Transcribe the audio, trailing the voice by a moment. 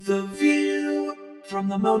from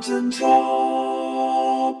the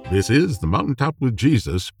mountaintop. This is the Mountaintop with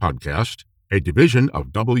Jesus podcast, a division of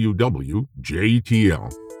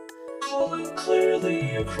WWJTL. Calling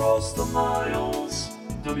clearly across the miles.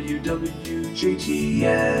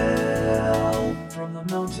 WWJTL from the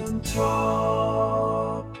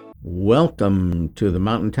mountaintop. Welcome to the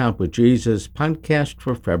Mountaintop with Jesus podcast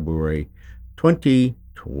for February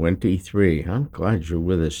 2023. I'm glad you're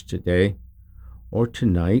with us today or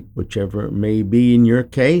tonight, whichever it may be in your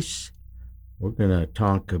case. We're going to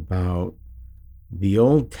talk about the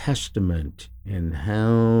Old Testament and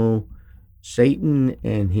how Satan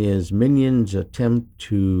and his minions attempt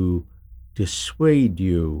to dissuade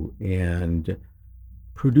you and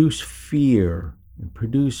produce fear and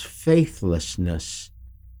produce faithlessness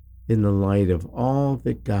in the light of all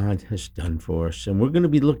that God has done for us. And we're going to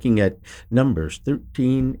be looking at Numbers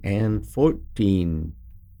 13 and 14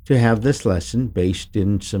 to have this lesson based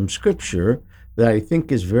in some scripture that I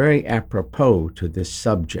think is very apropos to this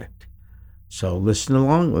subject. So listen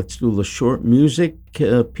along. Let's do a short music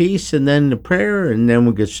piece and then the prayer, and then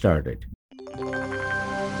we'll get started.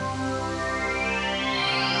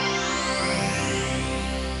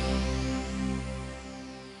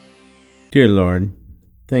 Dear Lord,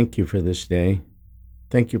 thank you for this day.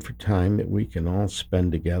 Thank you for time that we can all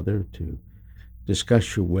spend together to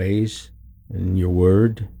discuss your ways and your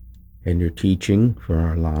word and your teaching for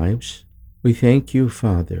our lives. We thank you,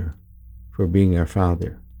 Father, for being our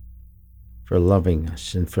Father, for loving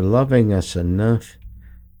us, and for loving us enough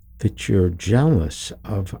that you're jealous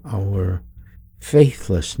of our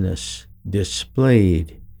faithlessness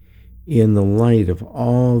displayed in the light of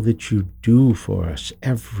all that you do for us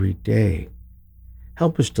every day.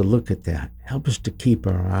 Help us to look at that. Help us to keep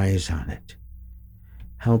our eyes on it.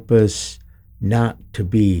 Help us not to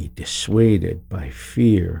be dissuaded by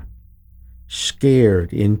fear,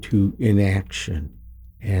 scared into inaction.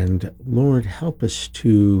 And Lord, help us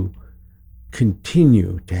to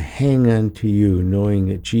continue to hang on to you, knowing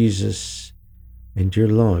that Jesus and your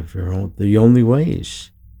love are the only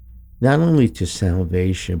ways, not only to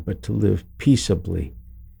salvation, but to live peaceably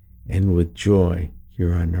and with joy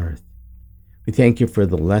here on earth. We thank you for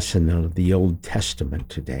the lesson out of the Old Testament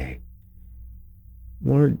today.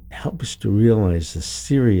 Lord, help us to realize the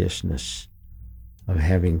seriousness of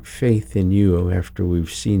having faith in you after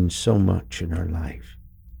we've seen so much in our life.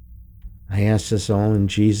 I ask this all in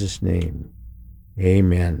Jesus' name.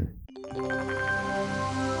 Amen.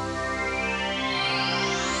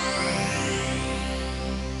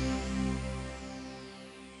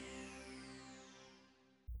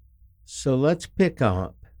 So let's pick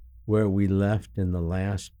up where we left in the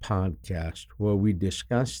last podcast, where we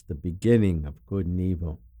discussed the beginning of good and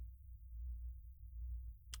evil.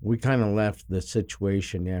 We kind of left the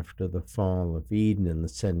situation after the fall of Eden and the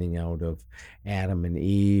sending out of Adam and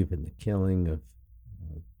Eve and the killing of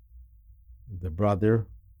the brother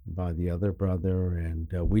by the other brother. And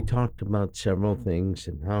we talked about several things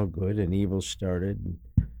and how good and evil started, and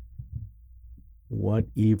what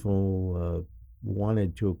evil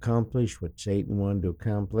wanted to accomplish, what Satan wanted to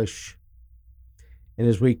accomplish. And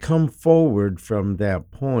as we come forward from that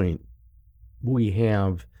point, we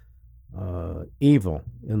have evil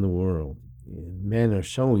in the world. Men are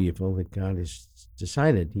so evil that God has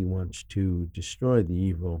decided he wants to destroy the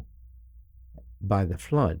evil by the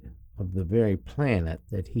flood of the very planet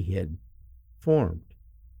that he had formed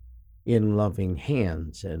in loving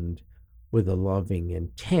hands and with a loving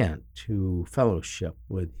intent to fellowship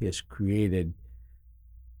with his created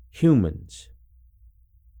humans.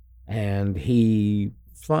 And he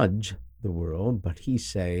floods the world, but he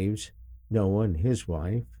saves Noah and his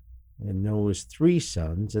wife, and Noah's 3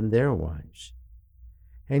 sons and their wives.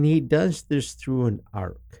 And he does this through an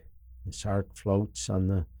ark. This ark floats on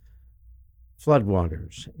the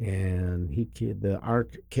floodwaters, and the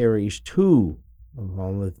ark carries 2 of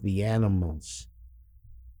all of the animals.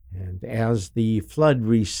 And as the flood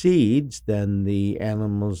recedes, then the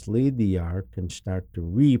animals leave the ark and start to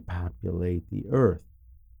repopulate the earth.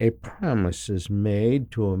 A promise is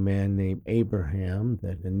made to a man named Abraham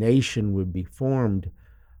that a nation would be formed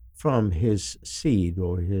from his seed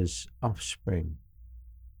or his offspring.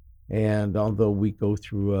 And although we go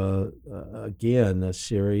through, again, a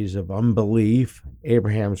series of unbelief,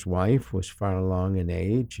 Abraham's wife was far along in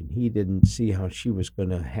age, and he didn't see how she was going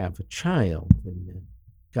to have a child. And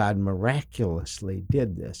God miraculously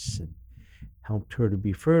did this and helped her to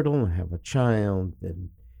be fertile and have a child. And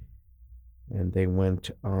they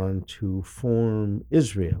went on to form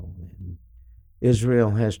Israel. And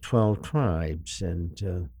Israel has 12 tribes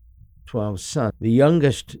and 12 sons, the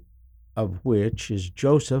youngest of which is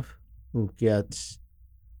Joseph, who gets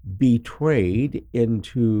betrayed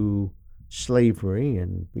into slavery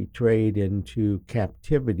and betrayed into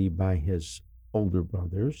captivity by his older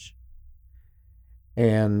brothers.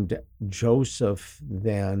 And Joseph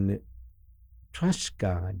then trusts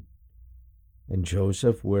God. And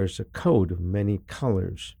Joseph wears a coat of many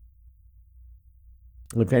colors.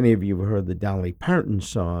 If any of you have heard the Dolly Parton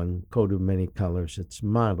song, Coat of Many Colors, it's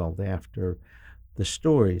modeled after the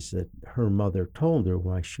stories that her mother told her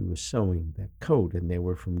while she was sewing that coat, and they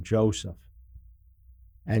were from Joseph.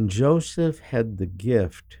 And Joseph had the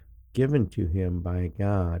gift given to him by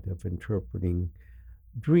God of interpreting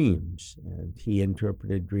dreams, and he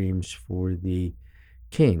interpreted dreams for the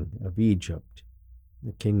king of Egypt.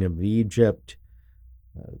 The king of Egypt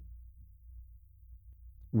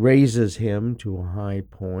raises him to a high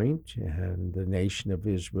point, and the nation of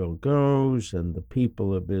Israel grows, and the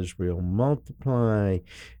people of Israel multiply,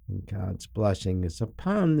 and God's blessing is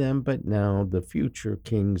upon them. But now the future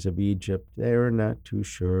kings of Egypt, they're not too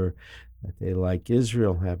sure that they like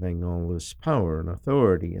Israel having all this power and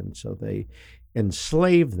authority, and so they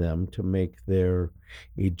enslave them to make their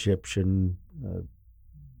Egyptian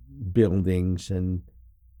buildings and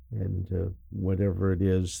whatever it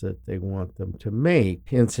is that they want them to make.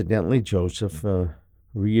 Incidentally, Joseph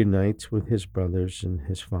reunites with his brothers and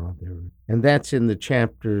his father. And that's in the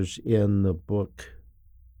chapters in the book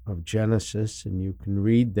of Genesis, and you can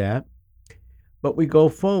read that. But we go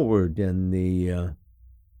forward, and the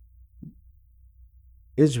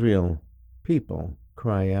Israel people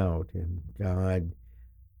cry out, and God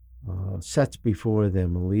sets before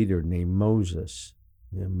them a leader named Moses.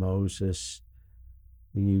 And Moses,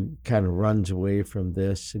 he kind of runs away from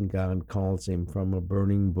this, and God calls him from a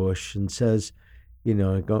burning bush and says,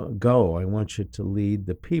 go, I want you to lead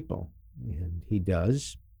the people. And he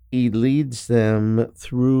does. He leads them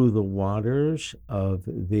through the waters of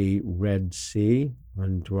the Red Sea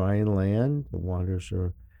on dry land. The waters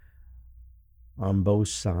are on both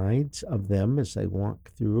sides of them as they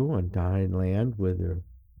walk through on dry land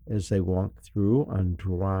as they walk through on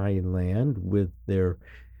dry land with their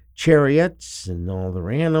chariots and all their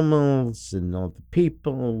animals and all the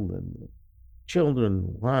people and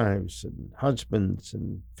children, wives and husbands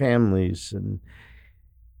and families. And,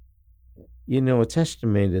 it's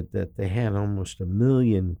estimated that they had almost 1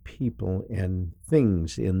 million people and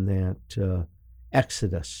things in that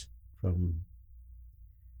exodus from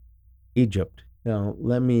Egypt. Now,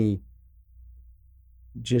 let me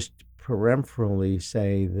just peremptorily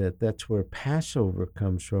say that that's where Passover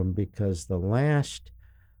comes from, because the last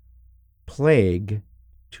plague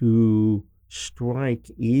to strike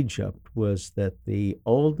Egypt was that the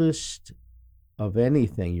oldest of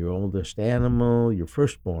anything, your oldest animal, your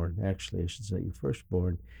firstborn, actually, I should say your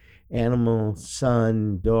firstborn animal,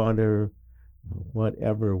 son, daughter,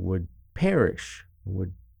 whatever, would perish,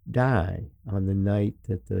 would die on the night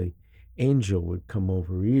that the angel would come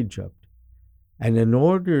over Egypt. And in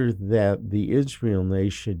order that the Israel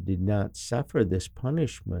nation did not suffer this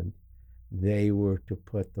punishment, they were to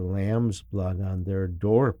put the lamb's blood on their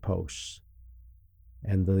doorposts,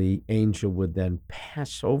 and the angel would then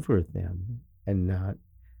pass over them and not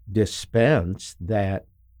dispense that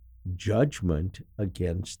judgment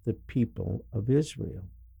against the people of Israel.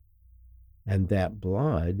 And that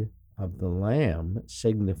blood of the lamb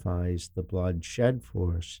signifies the blood shed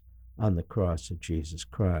for us on the cross of Jesus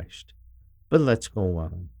Christ. But let's go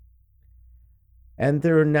on. And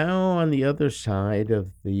they're now on the other side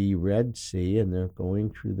of the Red Sea, and they're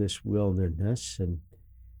going through this wilderness, and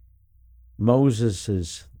Moses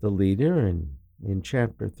is the leader. And in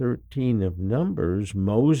chapter 13 of Numbers,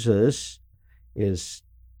 Moses is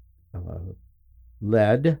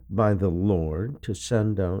led by the Lord to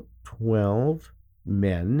send out 12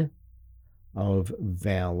 men of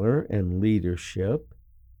valor and leadership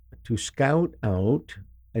to scout out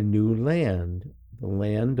a new land, the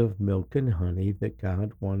land of milk and honey that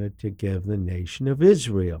God wanted to give the nation of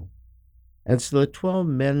Israel. And so the 12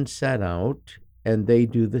 men set out, and they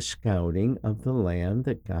do the scouting of the land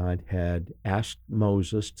that God had asked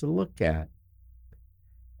Moses to look at.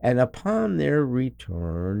 And upon their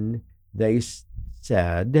return, they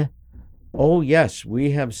said, "Oh, yes,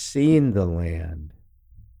 we have seen the land.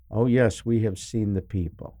 Oh, yes, we have seen the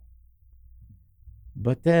people."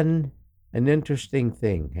 But then an interesting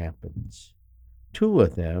thing happens. Two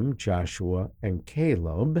of them, Joshua and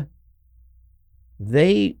Caleb,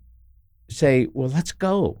 they say, "Well, let's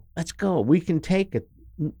go. We can take it."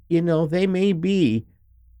 They may be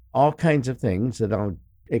all kinds of things that I'll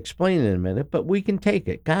explain in a minute, but we can take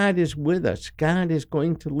it. God is with us. God is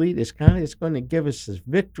going to lead us. God is going to give us this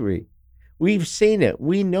victory. We've seen it.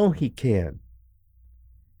 We know He can.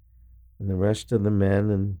 And the rest of the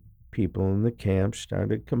men and people in the camp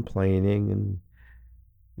started complaining and,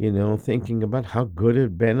 thinking about how good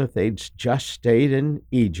it'd been if they'd just stayed in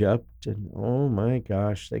Egypt. And oh my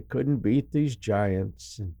gosh, they couldn't beat these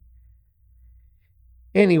giants. And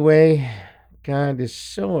anyway, God is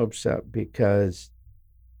so upset because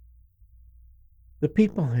the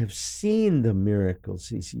people have seen the miracles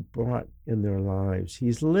He brought in their lives.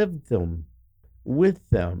 He's lived them with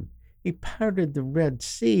them. He parted the Red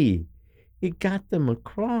Sea. He got them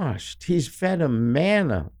across. He's fed them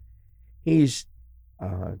manna. He's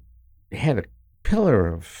had a pillar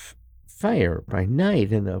of fire by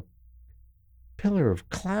night and a pillar of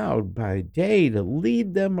cloud by day to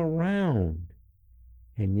lead them around.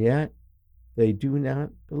 And yet they do not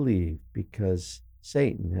believe because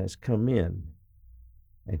Satan has come in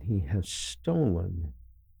and he has stolen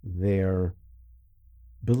their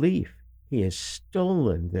belief. He has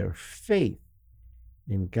stolen their faith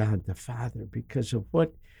in God the Father because of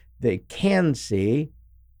what they can see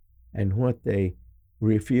and what they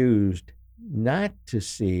refused not to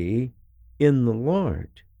see in the Lord.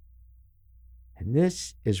 And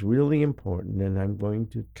this is really important, and I'm going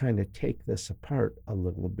to kind of take this apart a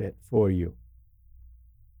little bit for you.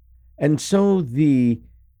 And so the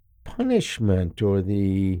punishment or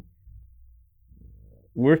the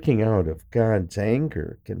working out of God's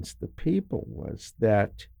anger against the people was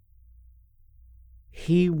that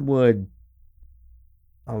He would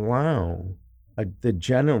allow the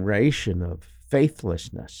generation of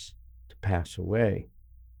faithlessness to pass away.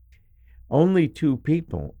 Only 2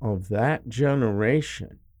 people of that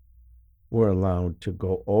generation were allowed to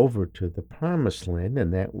go over to the promised land,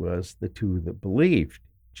 and that was the 2 that believed,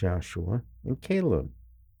 Joshua and Caleb.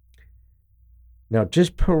 Now,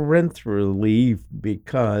 just parenthetically,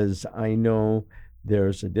 because I know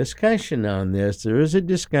there's a discussion on this, there is a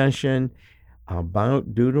discussion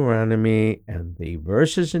about Deuteronomy and the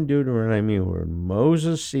verses in Deuteronomy where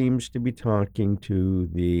Moses seems to be talking to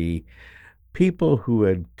the people who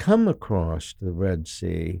had come across the Red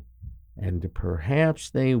Sea, and perhaps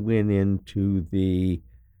they went into the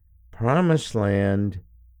promised land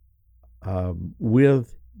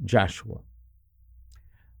with Joshua.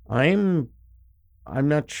 I'm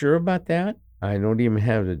not sure about that. I don't even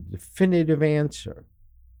have a definitive answer,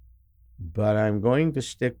 but I'm going to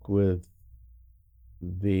stick with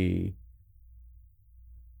the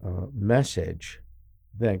message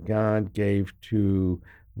that God gave to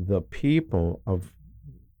the people of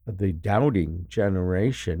the doubting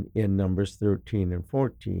generation in Numbers 13 and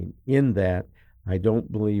 14, in that I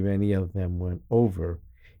don't believe any of them went over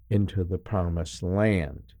into the promised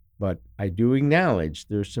land. But I do acknowledge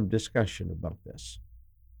there's some discussion about this.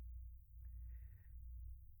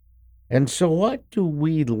 And so what do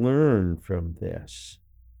we learn from this?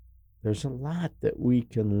 There's a lot that we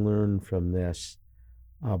can learn from this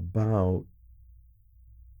about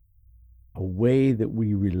a way that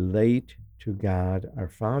we relate to God our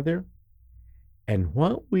Father and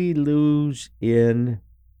what we lose in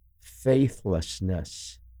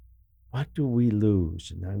faithlessness. What do we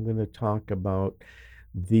lose? And I'm going to talk about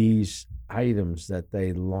these items that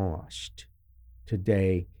they lost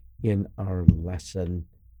today in our lesson.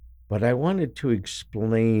 But I wanted to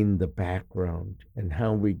explain the background and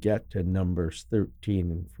how we get to Numbers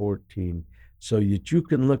 13 and 14 so that you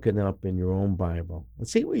can look it up in your own Bible and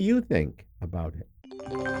see what you think about it.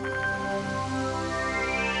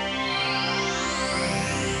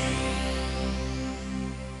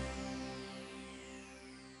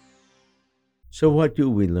 So what do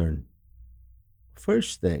we learn?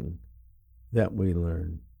 First thing that we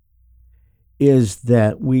learn is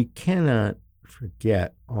that we cannot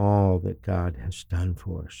forget all that God has done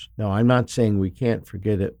for us. Now, I'm not saying we can't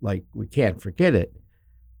forget it like we can't forget it,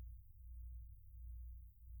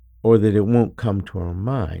 or that it won't come to our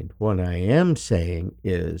mind. What I am saying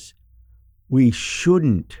is we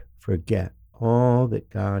shouldn't forget all that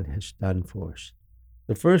God has done for us.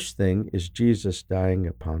 The first thing is Jesus dying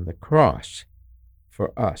upon the cross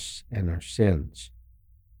for us and our sins.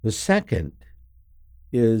 The second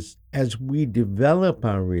is as we develop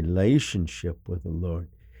our relationship with the Lord,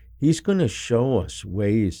 He's going to show us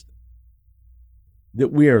ways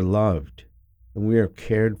that we are loved and we are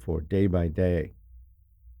cared for day by day.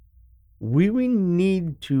 We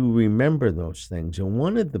need to remember those things. And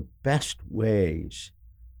one of the best ways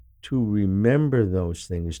to remember those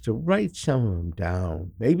things is to write some of them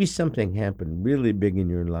down. Maybe something happened really big in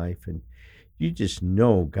your life and you just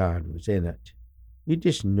know God was in it. You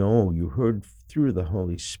just know you heard through the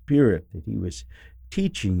Holy Spirit that He was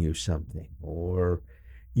teaching you something, or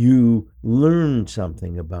you learned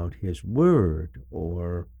something about His Word,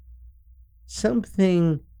 or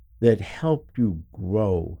something that helped you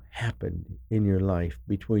grow happened in your life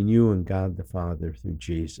between you and God the Father through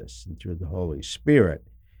Jesus and through the Holy Spirit.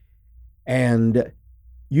 And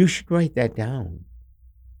you should write that down,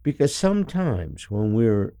 because sometimes when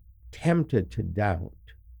we're tempted to doubt,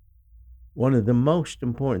 one of the most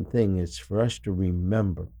important things is for us to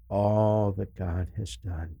remember all that God has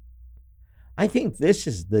done. I think this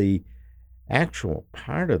is the actual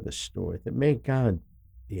part of the story that made God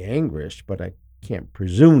the angriest, but I can't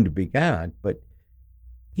presume to be God. But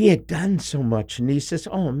he had done so much, and he says,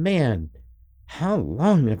 oh man, how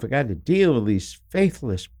long have I got to deal with these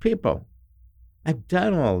faithless people? I've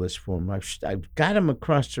done all this for them. I've got them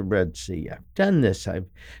across the Red Sea. I've done this. I've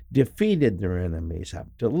defeated their enemies.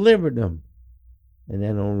 I've delivered them. And they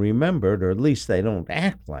don't remember it, or at least they don't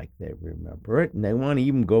act like they remember it. And they want to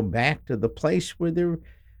even go back to the place where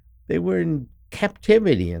they were in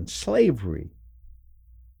captivity and slavery.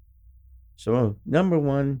 So, number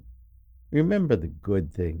one, remember the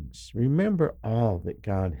good things. Remember all that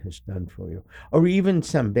God has done for you. Or even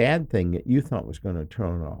some bad thing that you thought was going to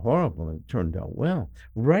turn out horrible and it turned out well.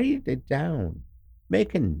 Write it down.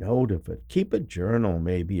 Make a note of it. Keep a journal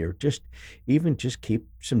maybe, or just keep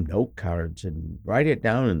some note cards and write it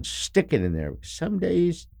down and stick it in there. Some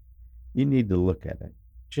days you need to look at it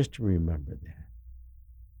just to remember that.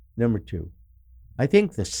 Number two, I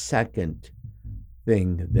think the second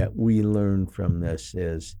thing that we learn from this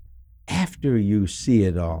is, after you see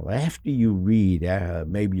it all, after you read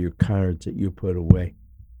maybe your cards that you put away,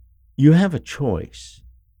 you have a choice,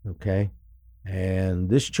 okay? And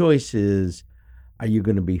this choice is, are you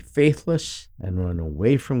going to be faithless and run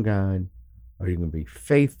away from God? Or are you going to be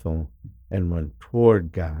faithful and run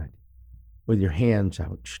toward God with your hands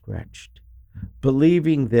outstretched,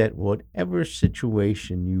 believing that whatever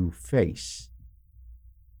situation you face,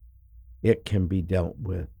 it can be dealt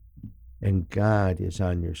with, and God is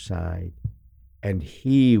on your side, and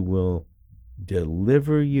he will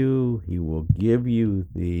deliver you. He will give you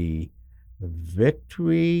the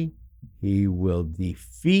victory. He will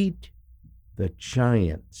defeat the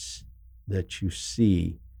giants that you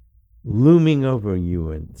see looming over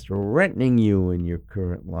you and threatening you in your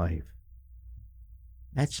current life.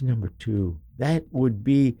 That's number two. That's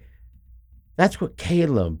what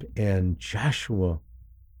Caleb and Joshua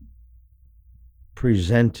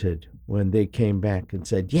presented when they came back and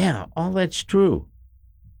said, yeah, all that's true,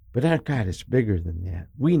 but our God is bigger than that.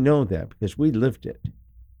 We know that because we lived it.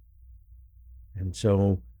 And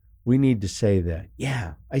so we need to say that,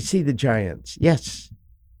 yeah, I see the giants, yes,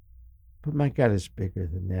 but my God is bigger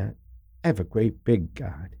than that. I have a great big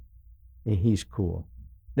God, and he's cool.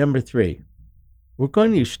 Number three, we're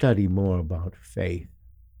going to study more about faith.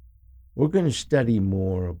 We're going to study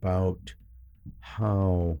more about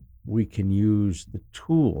how we can use the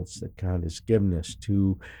tools that God has given us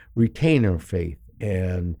to retain our faith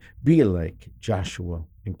and be like Joshua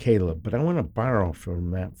and Caleb. But I want to borrow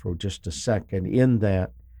from that for just a second, in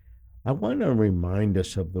that I want to remind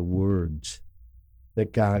us of the words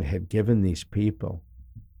that God had given these people.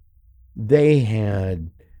 They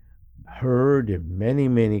had heard in many,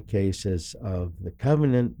 many cases of the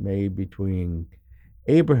covenant made between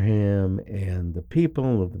Abraham and the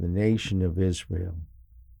people of the nation of Israel.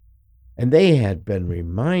 And they had been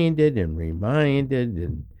reminded, and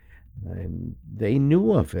they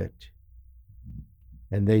knew of it.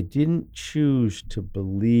 And they didn't choose to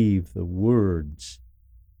believe the words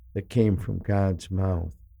that came from God's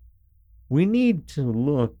mouth. We need to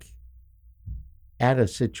look at a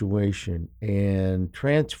situation and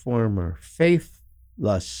transform our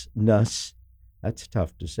faithlessness, that's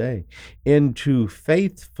tough to say, into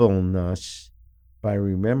faithfulness by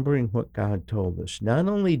remembering what God told us. Not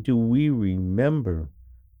only do we remember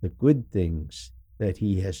the good things that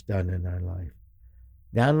he has done in our life,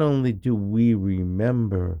 not only do we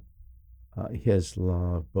remember his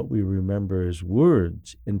love, but we remember his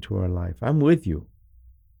words into our life. I'm with you.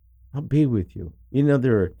 I'll be with you. You know,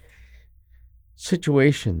 there are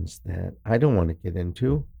situations that I don't want to get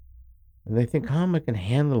into, and I think, how am I going to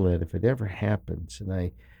handle it if it ever happens?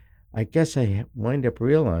 And I guess I wind up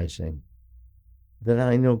realizing that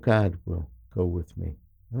I know God will go with me.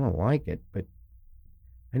 I don't like it, but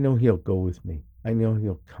I know he'll go with me. I know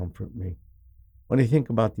he'll comfort me. When I think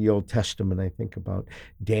about the Old Testament, I think about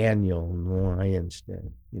Daniel and the lion's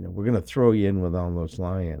den. You know, we're going to throw you in with all those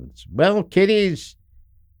lions. Well, kiddies,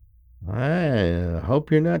 I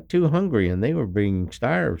hope you're not too hungry. And they were being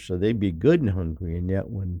starved, so they'd be good and hungry. And yet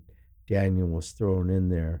when Daniel was thrown in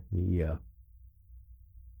there, he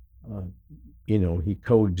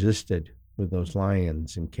coexisted with those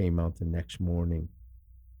lions and came out the next morning.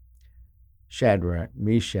 Shadrach,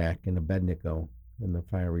 Meshach, and Abednego, in the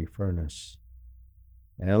fiery furnace.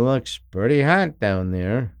 It looks pretty hot down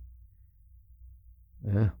there.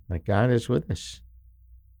 But God is with us.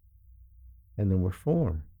 And there were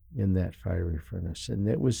 4 in that fiery furnace. And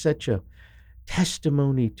it was such a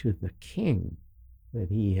testimony to the king that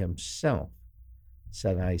he himself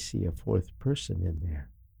said, I see a 4th person in there.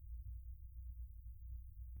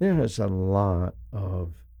 There is a lot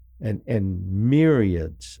of, and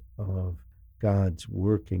myriads of God's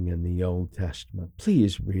working in the Old Testament.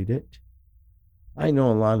 Please read it. I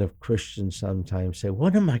know a lot of Christians sometimes say,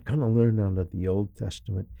 what am I going to learn out of the Old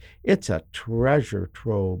Testament? It's a treasure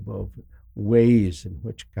trove of ways in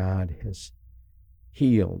which God has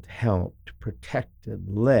healed, helped, protected,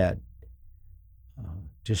 led,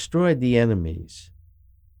 destroyed the enemies,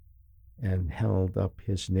 and held up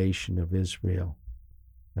his nation of Israel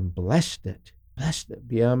and blessed it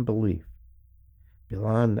beyond belief,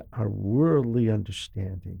 beyond our worldly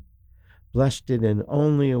understanding. Blessed it in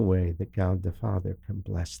only a way that God the Father can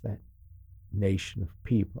bless that nation of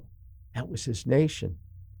people. That was his nation.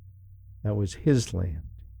 That was his land.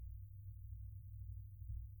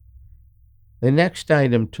 The next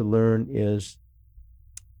item to learn is,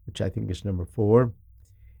 which I think is number 4,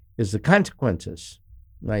 is the consequences.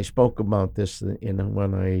 And I spoke about this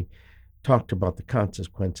when I talked about the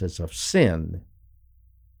consequences of sin.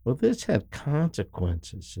 Well, this had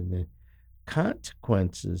consequences, and the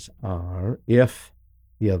consequences are, if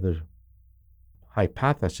the other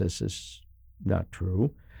hypothesis is not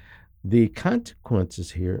true, the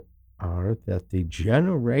consequences here are that the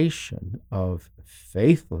generation of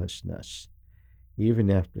faithlessness,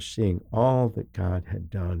 even after seeing all that God had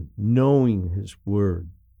done, knowing his word,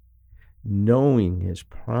 knowing his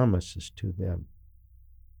promises to them,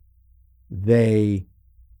 they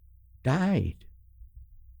died.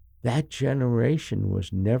 That generation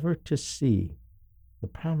was never to see the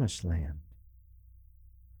promised land,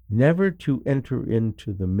 never to enter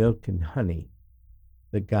into the milk and honey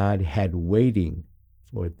that God had waiting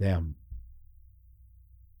for them.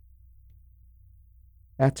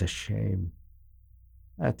 That's a shame.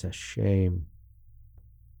 That's a shame.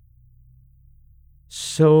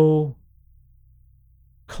 So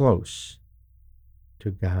close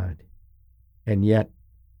to God, and yet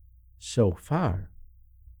so far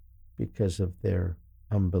because of their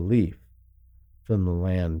unbelief from the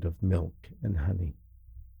land of milk and honey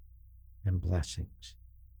and blessings.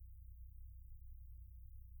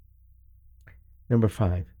 Number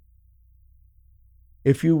 5.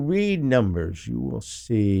 If you read Numbers, you will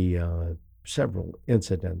see several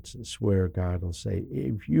incidences where God will say,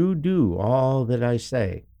 if you do all that I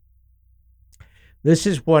say, this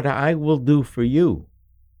is what I will do for you.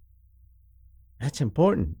 That's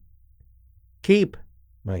important. Keep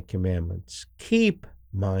my commandments. Keep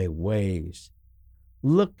my ways.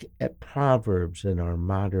 Look at Proverbs in our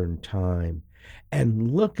modern time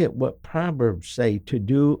and look at what Proverbs say to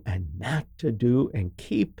do and not to do, and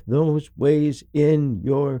keep those ways in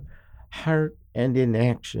your heart and in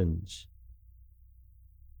actions.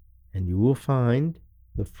 And you will find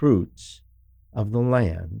the fruits of the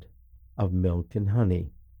land of milk and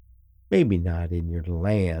honey. Maybe not in your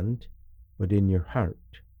land, but in your heart.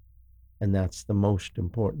 And that's the most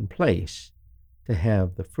important place to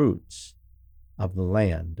have the fruits of the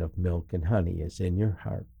land of milk and honey, is in your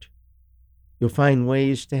heart. You'll find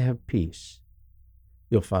ways to have peace.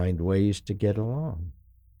 You'll find ways to get along.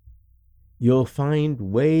 You'll find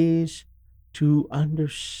ways to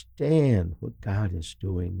understand what God is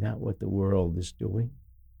doing, not what the world is doing.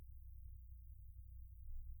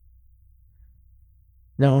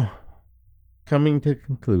 Now, coming to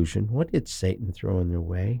conclusion, what did Satan throw in their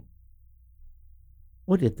way?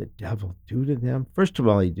 What did the devil do to them? First of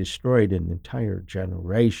all, he destroyed an entire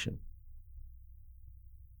generation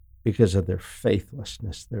because of their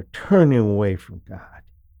faithlessness, their turning away from God.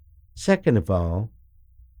 Second of all,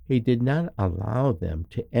 he did not allow them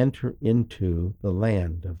to enter into the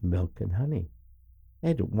land of milk and honey. They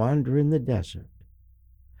had to wander in the desert.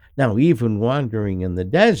 Now, even wandering in the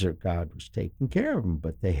desert, God was taking care of them,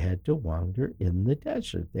 but they had to wander in the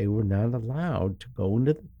desert. They were not allowed to go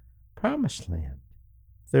into the promised land.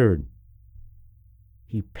 Third,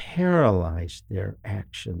 he paralyzed their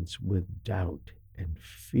actions with doubt and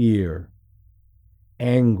fear,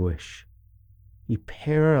 anguish. He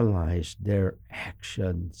paralyzed their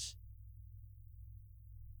actions.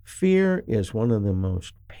 Fear is one of the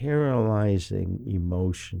most paralyzing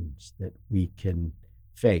emotions that we can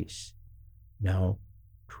face. Now,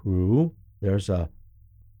 true, there's a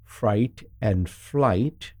fright and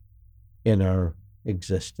flight in our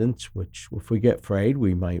existence, which if we get afraid,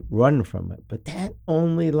 we might run from it. But that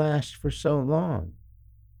only lasts for so long.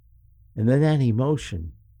 And then that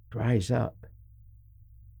emotion dries up.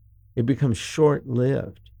 It becomes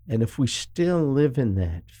short-lived. And if we still live in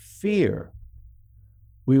that fear,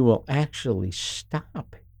 we will actually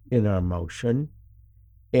stop in our motion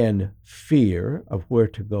and fear of where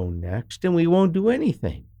to go next, and we won't do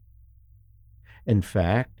anything. In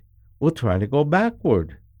fact, we'll try to go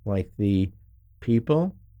backward, like the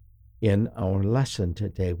people in our lesson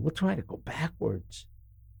today. We'll try to go backwards.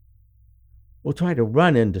 We'll try to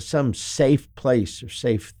run into some safe place or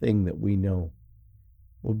safe thing that we know.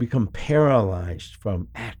 We'll become paralyzed from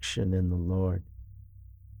action in the Lord.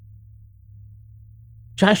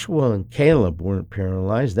 Joshua and Caleb weren't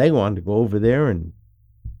paralyzed. They wanted to go over there and,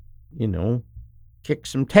 kick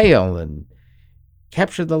some tail and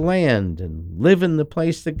capture the land and live in the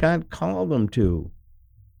place that God called them to.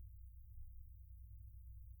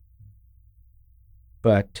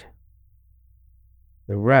 But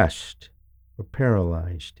the rest were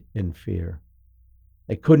paralyzed in fear.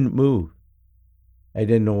 They couldn't move. They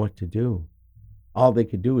didn't know what to do. All they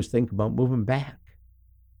could do was think about moving back.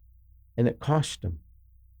 And it cost them.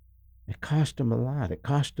 It cost them a lot. It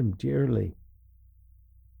cost them dearly.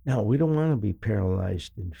 No, we don't want to be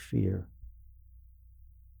paralyzed in fear.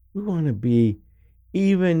 We want to be,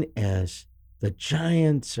 even as the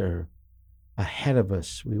giants are ahead of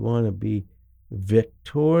us, we want to be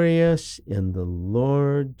victorious in the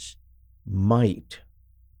Lord's might.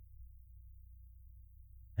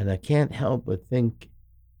 And I can't help but think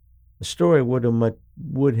the story would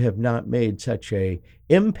have not made such a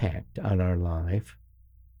impact on our life,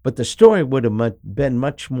 but the story would have been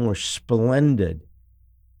much more splendid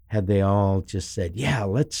had they all just said, yeah,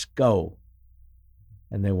 let's go.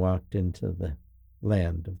 And they walked into the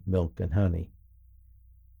land of milk and honey.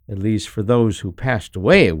 At least for those who passed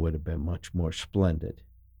away, it would have been much more splendid.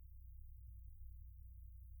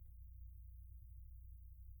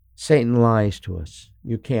 Satan lies to us.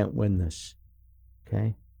 You can't win this,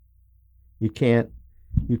 okay? You can't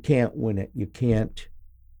win it. You can't,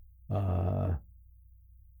 I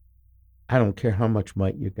don't care how much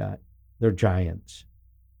might you got. They're giants.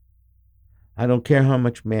 I don't care how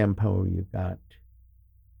much manpower you got.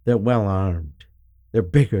 They're well armed. They're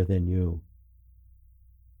bigger than you.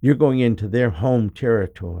 You're going into their home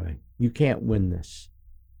territory. You can't win this.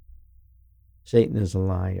 Satan is a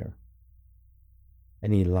liar.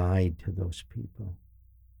 And he lied to those people.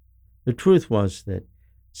 The truth was that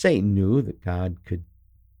Satan knew that God could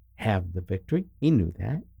have the victory. He knew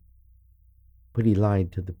that. But he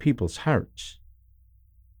lied to the people's hearts.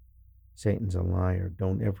 Satan's a liar.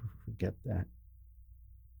 Don't ever forget that.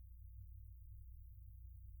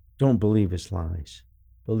 Don't believe his lies.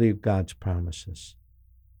 Believe God's promises.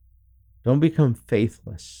 Don't become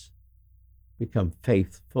faithless. Become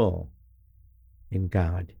faithful in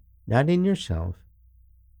God, not in yourself.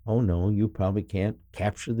 Oh no, you probably can't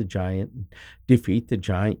capture the giant and defeat the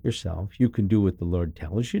giant yourself. You can do what the Lord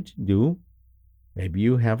tells you to do. Maybe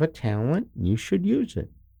you have a talent and you should use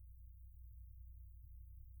it.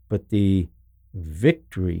 But the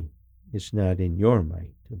victory is not in your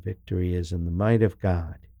might. The victory is in the might of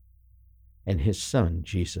God and his Son,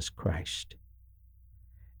 Jesus Christ.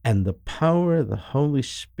 And the power of the Holy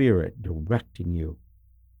Spirit directing you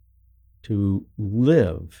to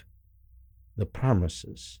live the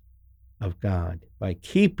promises of God by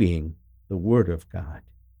keeping the Word of God.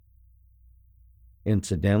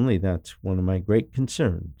 Incidentally, that's one of my great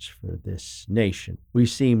concerns for this nation. We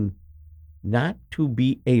seem not to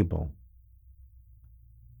be able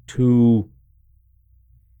to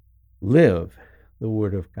live the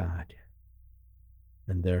Word of God,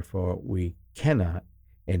 and therefore we cannot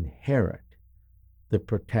inherit the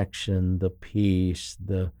protection, the peace,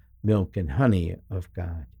 the milk and honey of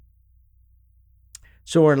God.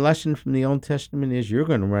 So our lesson from the Old Testament is you're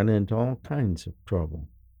going to run into all kinds of trouble.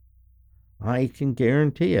 I can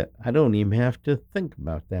guarantee it. I don't even have to think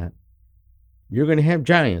about that. You're going to have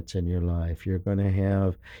giants in your life. You're going to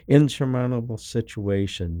have insurmountable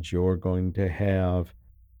situations. You're going to have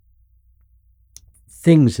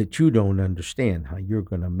things that you don't understand, how you're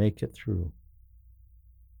going to make it through.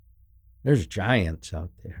 There's giants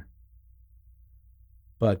out there.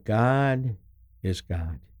 But God is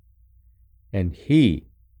God. And he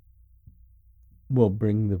will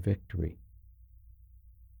bring the victory.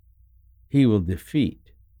 He will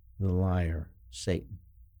defeat the liar, Satan.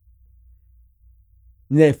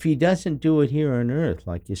 And if he doesn't do it here on earth,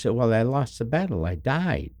 like you said, well, I lost the battle, I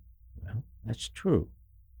died. Well, that's true.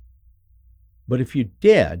 But if you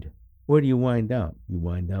did, where do you wind up? You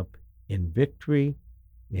wind up in victory,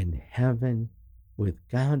 in heaven, with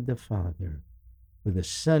God the Father, with the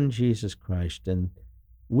Son, Jesus Christ, and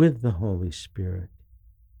with the Holy Spirit.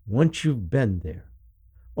 once you've been there,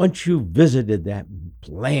 once you've visited that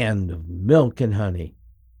land of milk and honey,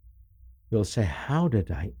 you'll say, how did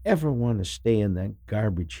I ever want to stay in that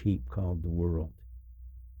garbage heap called the world?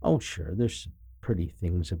 Oh, sure, there's some pretty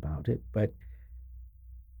things about it, but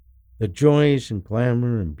the joys and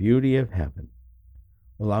glamour and beauty of heaven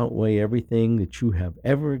will outweigh everything that you have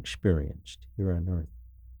ever experienced here on earth.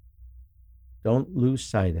 Don't lose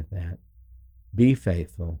sight of that. Be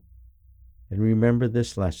faithful, and remember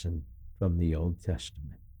this lesson from the Old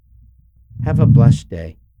Testament. Have a blessed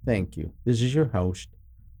day. Thank you. This is your host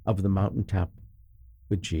of The Mountaintop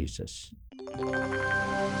with Jesus.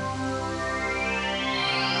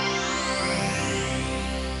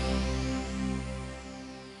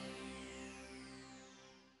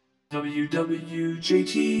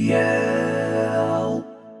 WWJTL.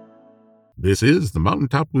 This is the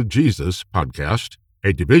Mountaintop with Jesus podcast,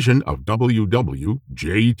 a division of WWJTL.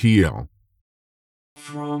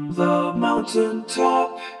 From the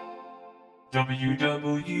mountaintop,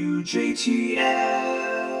 WWJTL.